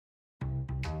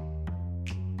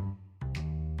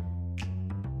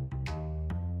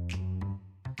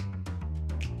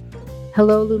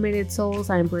Hello, illuminated souls.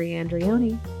 I'm Brie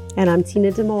Andrioni. And I'm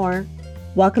Tina Demore.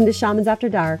 Welcome to Shamans After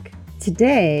Dark.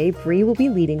 Today, Brie will be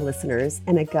leading listeners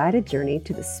in a guided journey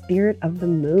to the spirit of the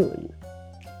moon.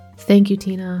 Thank you,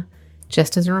 Tina.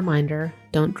 Just as a reminder,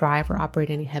 don't drive or operate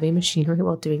any heavy machinery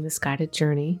while doing this guided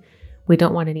journey. We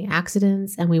don't want any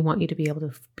accidents, and we want you to be able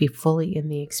to be fully in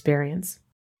the experience.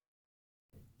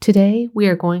 Today, we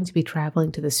are going to be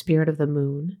traveling to the spirit of the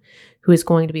moon, who is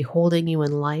going to be holding you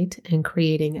in light and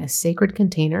creating a sacred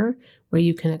container where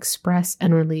you can express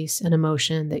and release an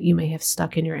emotion that you may have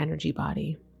stuck in your energy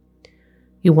body.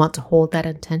 You want to hold that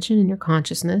intention in your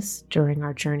consciousness during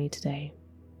our journey today.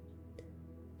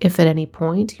 If at any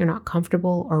point you're not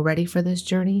comfortable or ready for this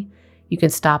journey, you can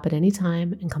stop at any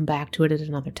time and come back to it at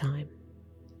another time.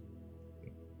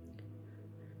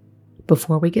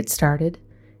 Before we get started,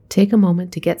 take a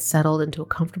moment to get settled into a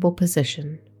comfortable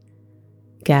position.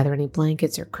 Gather any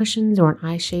blankets or cushions or an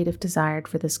eye shade if desired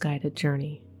for this guided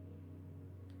journey.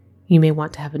 You may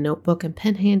want to have a notebook and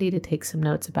pen handy to take some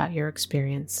notes about your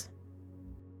experience.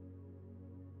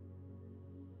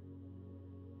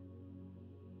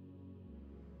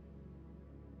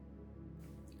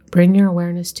 Bring your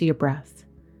awareness to your breath.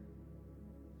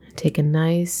 Take a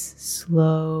nice,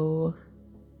 slow,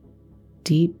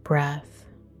 deep breath.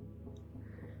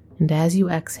 And as you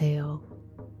exhale,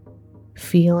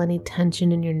 feel any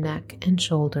tension in your neck and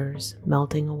shoulders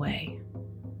melting away.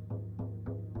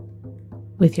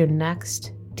 With your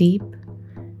next deep,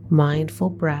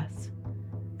 mindful breath,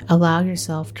 allow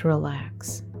yourself to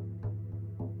relax,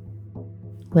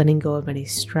 letting go of any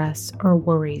stress or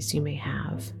worries you may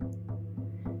have.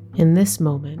 In this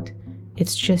moment,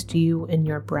 it's just you and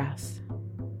your breath.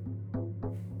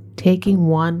 Taking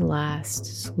one last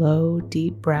slow,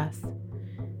 deep breath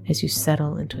as you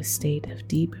settle into a state of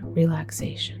deep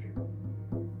relaxation.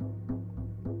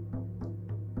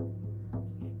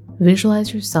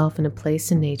 Visualize yourself in a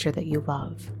place in nature that you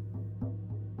love.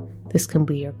 This can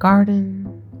be your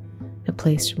garden, a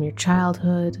place from your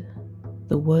childhood,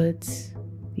 the woods,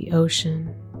 the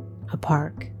ocean, a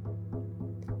park.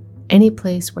 Any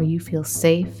place where you feel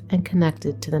safe and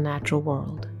connected to the natural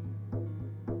world.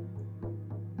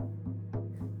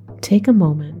 Take a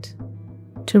moment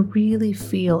to really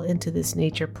feel into this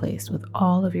nature place with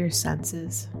all of your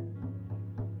senses.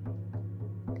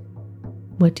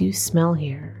 What do you smell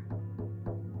here?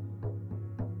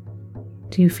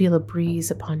 Do you feel a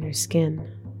breeze upon your skin?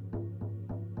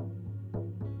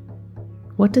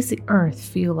 What does the earth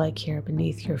feel like here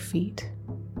beneath your feet?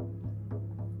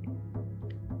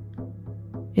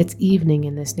 It's evening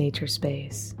in this nature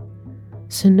space,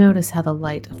 so notice how the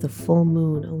light of the full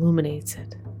moon illuminates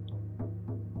it.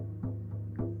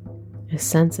 A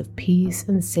sense of peace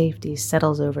and safety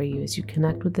settles over you as you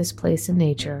connect with this place in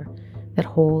nature that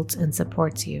holds and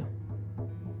supports you.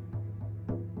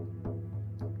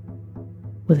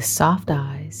 With soft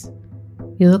eyes,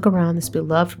 you look around this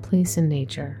beloved place in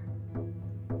nature.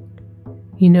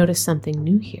 You notice something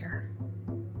new here.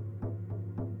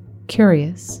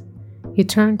 Curious, you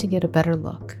turn to get a better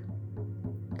look.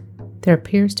 There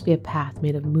appears to be a path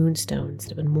made of moonstones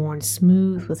that have been worn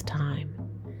smooth with time.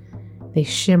 They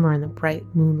shimmer in the bright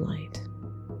moonlight.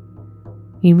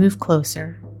 You move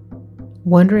closer,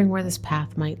 wondering where this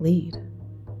path might lead.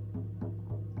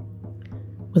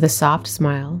 With a soft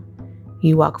smile,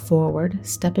 you walk forward,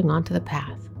 stepping onto the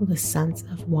path with a sense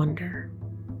of wonder.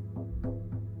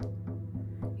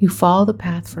 You follow the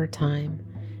path for a time,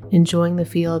 enjoying the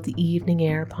feel of the evening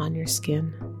air upon your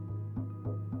skin.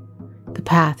 The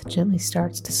path gently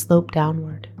starts to slope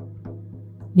downward.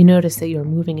 You notice that you are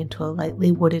moving into a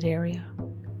lightly wooded area.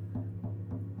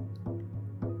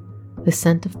 The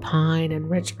scent of pine and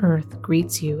rich earth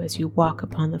greets you as you walk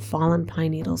upon the fallen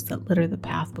pine needles that litter the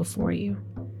path before you.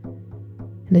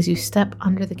 And as you step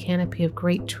under the canopy of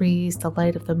great trees, the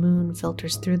light of the moon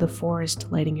filters through the forest,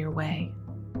 lighting your way.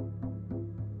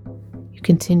 You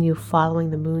continue following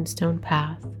the moonstone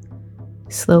path,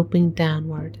 sloping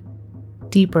downward,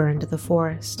 deeper into the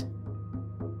forest.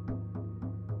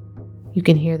 You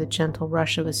can hear the gentle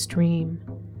rush of a stream,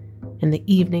 and the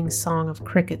evening song of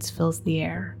crickets fills the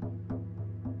air.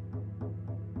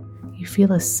 You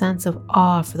feel a sense of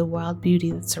awe for the wild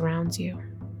beauty that surrounds you.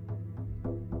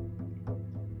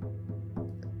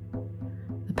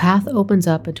 The path opens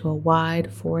up into a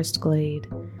wide forest glade,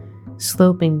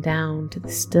 sloping down to the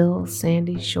still,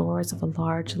 sandy shores of a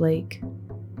large lake.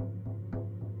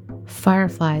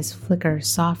 Fireflies flicker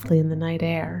softly in the night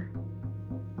air.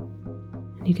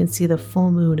 You can see the full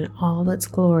moon in all its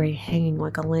glory hanging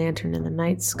like a lantern in the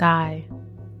night sky,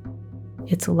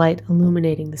 its light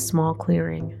illuminating the small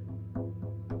clearing.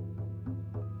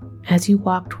 As you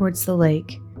walk towards the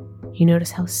lake, You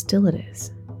notice how still it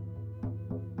is.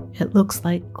 It looks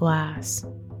like glass,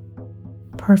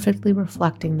 perfectly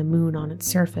reflecting the moon on its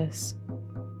surface.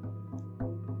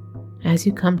 As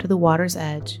you come to the water's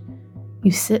edge,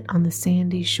 you sit on the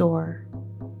sandy shore,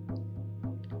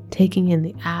 taking in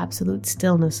the absolute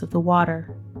stillness of the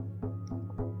water.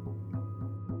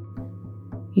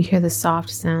 You hear the soft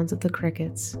sounds of the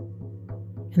crickets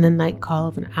and the night call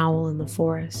of an owl in the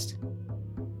forest.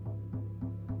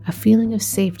 A feeling of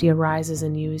safety arises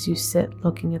in you as you sit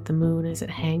looking at the moon as it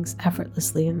hangs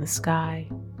effortlessly in the sky.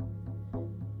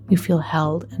 You feel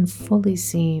held and fully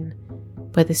seen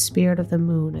by the spirit of the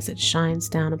moon as it shines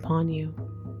down upon you.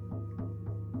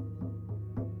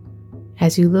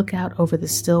 As you look out over the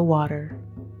still water,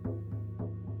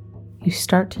 you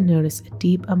start to notice a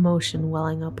deep emotion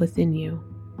welling up within you.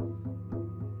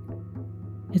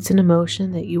 It's an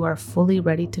emotion that you are fully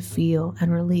ready to feel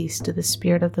and release to the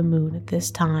spirit of the moon at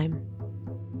this time.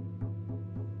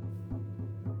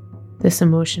 This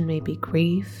emotion may be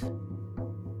grief,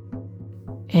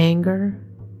 anger,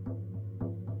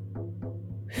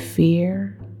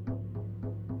 fear,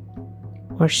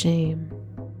 or shame.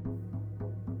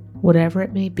 Whatever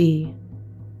it may be,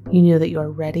 you know that you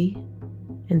are ready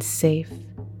and safe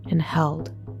and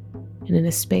held and in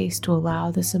a space to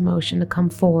allow this emotion to come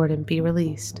forward and be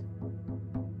released.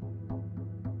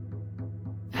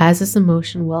 As this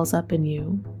emotion wells up in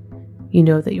you, you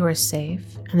know that you are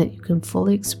safe and that you can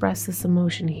fully express this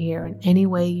emotion here in any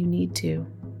way you need to.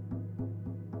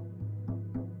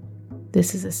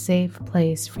 This is a safe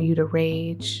place for you to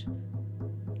rage,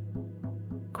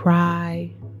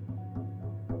 cry,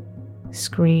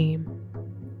 scream,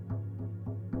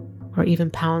 or even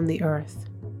pound the earth.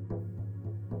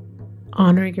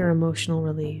 Honor your emotional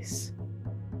release.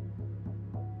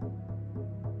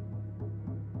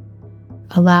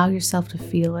 Allow yourself to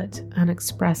feel it and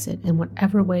express it in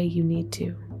whatever way you need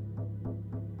to.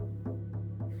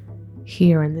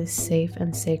 Here in this safe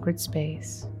and sacred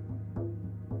space,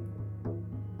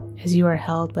 as you are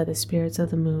held by the spirits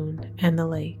of the moon and the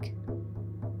lake.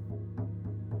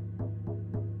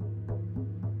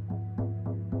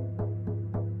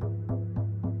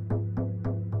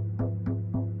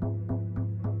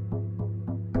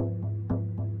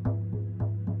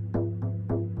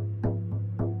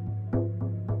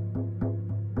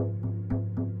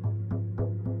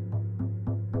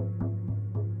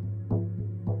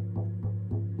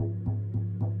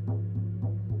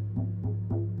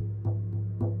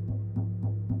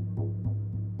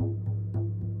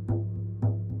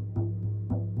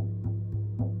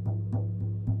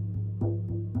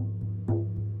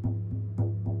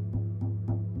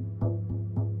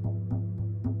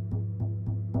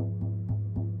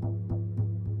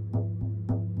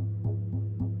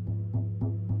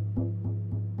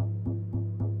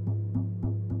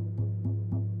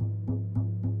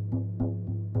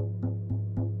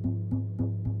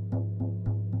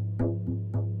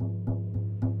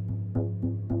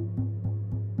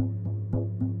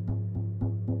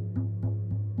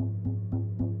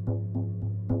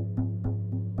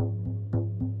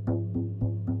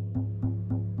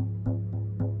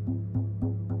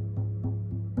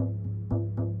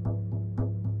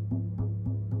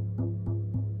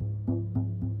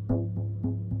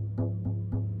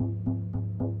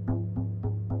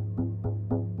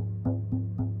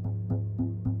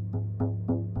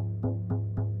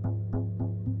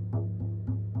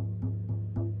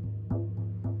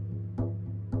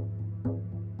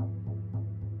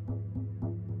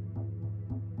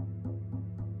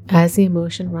 As the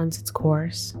emotion runs its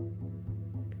course,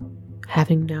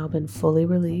 having now been fully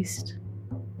released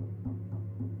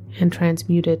and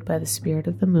transmuted by the spirit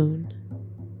of the moon,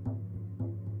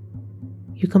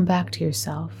 you come back to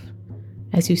yourself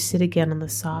as you sit again on the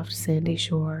soft sandy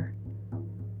shore,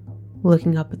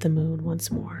 looking up at the moon once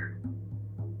more.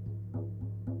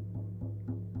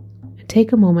 And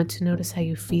take a moment to notice how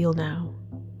you feel now.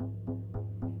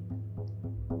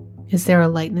 Is there a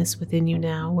lightness within you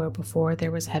now where before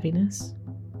there was heaviness?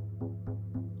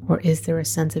 Or is there a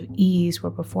sense of ease where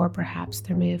before perhaps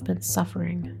there may have been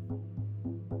suffering?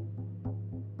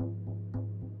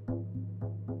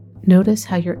 Notice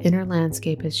how your inner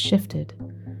landscape has shifted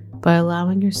by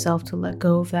allowing yourself to let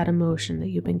go of that emotion that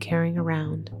you've been carrying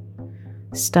around,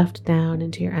 stuffed down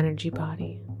into your energy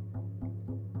body.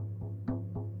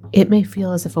 It may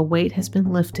feel as if a weight has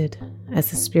been lifted as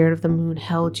the spirit of the moon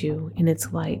held you in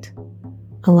its light,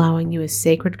 allowing you a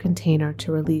sacred container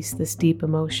to release this deep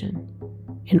emotion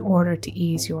in order to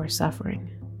ease your suffering.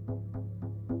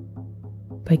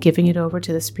 By giving it over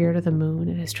to the spirit of the moon,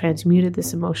 it has transmuted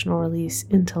this emotional release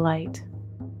into light.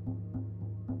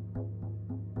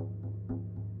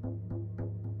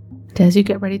 And as you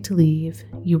get ready to leave,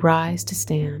 you rise to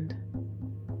stand.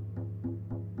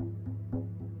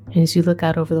 And as you look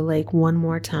out over the lake one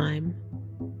more time,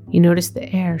 you notice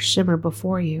the air shimmer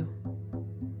before you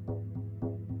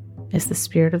as the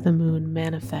spirit of the moon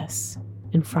manifests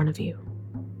in front of you.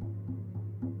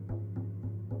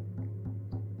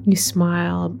 You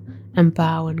smile and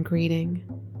bow in greeting.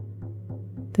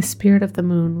 The spirit of the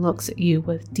moon looks at you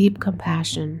with deep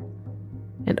compassion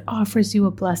and offers you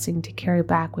a blessing to carry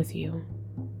back with you.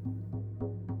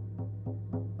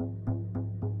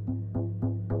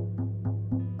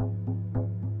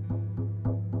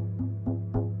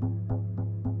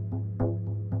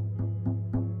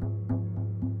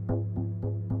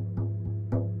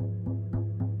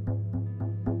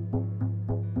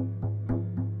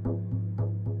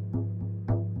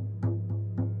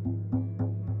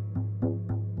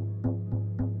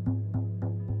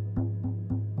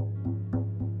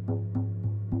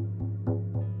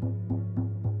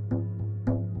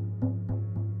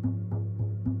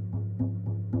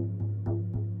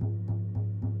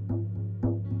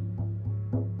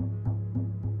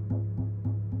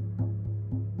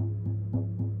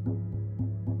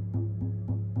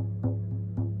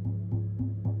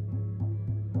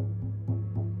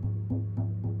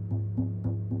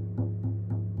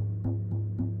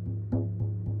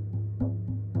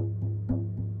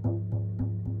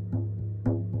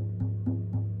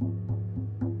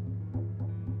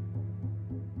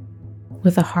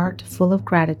 With a heart full of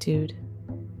gratitude,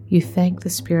 you thank the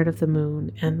spirit of the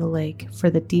moon and the lake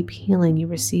for the deep healing you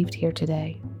received here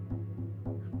today.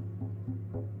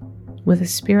 With a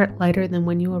spirit lighter than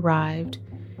when you arrived,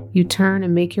 you turn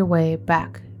and make your way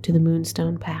back to the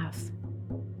Moonstone Path.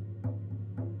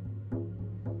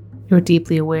 You're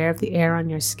deeply aware of the air on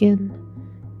your skin,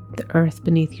 the earth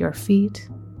beneath your feet,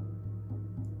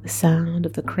 the sound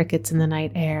of the crickets in the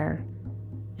night air,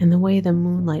 and the way the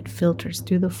moonlight filters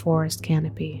through the forest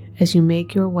canopy as you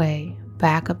make your way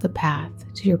back up the path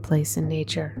to your place in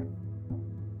nature.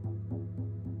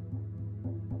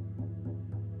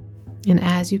 And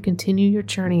as you continue your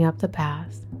journey up the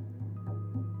path,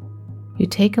 you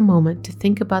take a moment to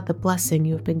think about the blessing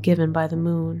you have been given by the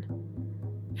moon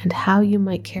and how you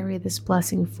might carry this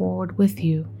blessing forward with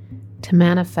you to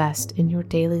manifest in your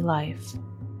daily life.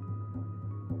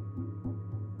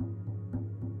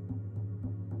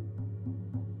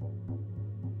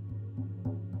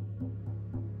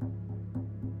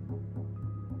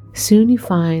 Soon you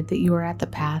find that you are at the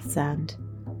path's end.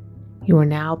 You are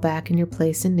now back in your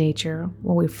place in nature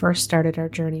where we first started our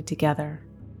journey together.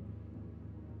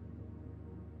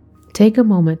 Take a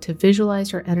moment to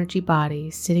visualize your energy body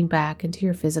sitting back into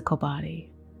your physical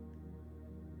body.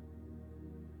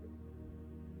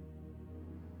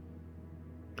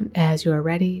 And as you are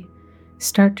ready,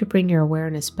 start to bring your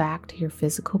awareness back to your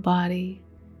physical body,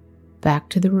 back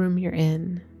to the room you're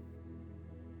in.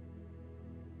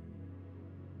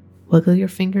 Wiggle your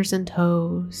fingers and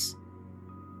toes.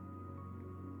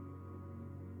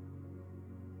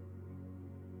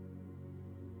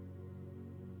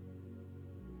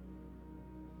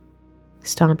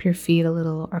 Stomp your feet a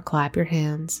little or clap your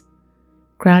hands,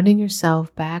 grounding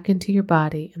yourself back into your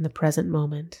body in the present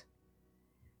moment.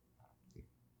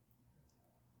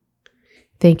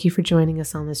 Thank you for joining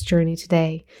us on this journey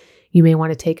today. You may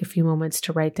want to take a few moments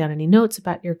to write down any notes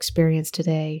about your experience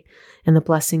today and the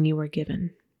blessing you were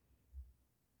given.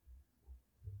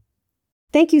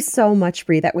 Thank you so much,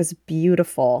 Bree. That was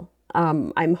beautiful.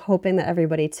 I'm hoping that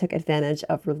everybody took advantage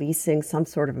of releasing some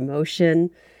sort of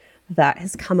emotion that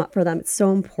has come up for them. It's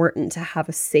so important to have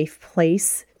a safe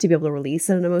place to be able to release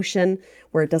an emotion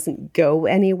where it doesn't go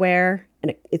anywhere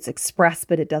and it's expressed,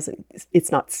 but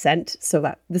it's not sent. So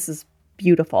that this is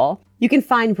beautiful. You can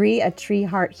find Bree at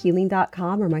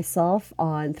treehearthealing.com or myself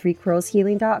on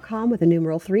 3crowshealing.com with a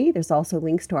numeral 3. There's also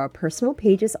links to our personal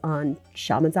pages on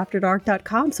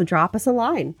shamansafterdark.com. So drop us a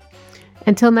line.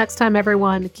 Until next time,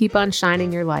 everyone, keep on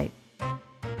shining your light.